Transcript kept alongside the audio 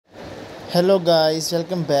Hello guys,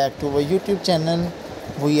 welcome back to our YouTube channel.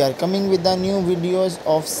 We are coming with the new videos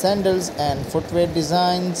of sandals and footwear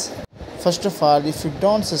designs. First of all, if you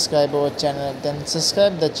don't subscribe our channel, then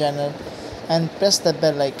subscribe the channel and press the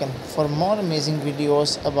bell icon for more amazing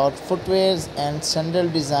videos about footwears and sandal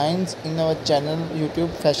designs in our channel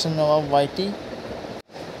YouTube Fashion Nova YT.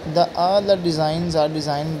 All the designs are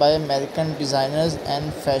designed by American designers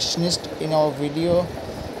and fashionists in our video,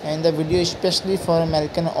 and the video especially for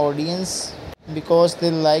American audience because they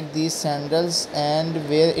like these sandals and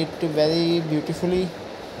wear it very beautifully.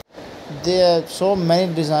 There are so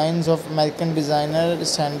many designs of American designer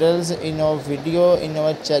sandals in our video in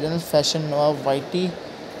our channel Fashion Nova YT.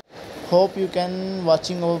 Hope you can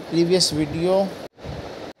watching our previous video.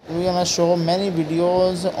 We're gonna show many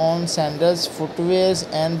videos on sandals,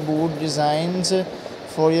 footwears and boot designs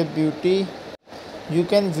for your beauty. You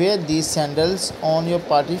can wear these sandals on your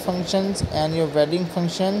party functions and your wedding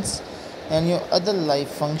functions and your other life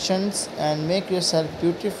functions and make yourself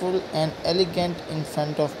beautiful and elegant in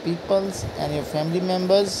front of people and your family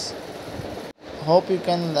members. Hope you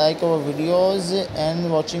can like our videos and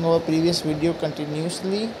watching our previous video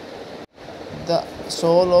continuously. The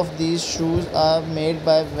sole of these shoes are made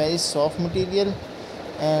by very soft material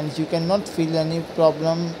and you cannot feel any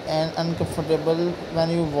problem and uncomfortable when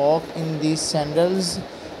you walk in these sandals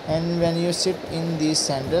and when you sit in these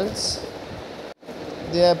sandals.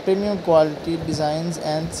 Their premium quality designs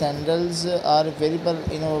and sandals are available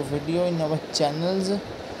in our video in our channels.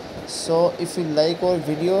 So if you like our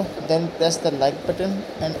video, then press the like button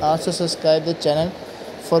and also subscribe the channel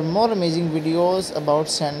for more amazing videos about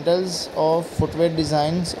sandals or footwear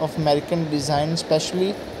designs of American design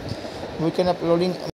especially. We can uploading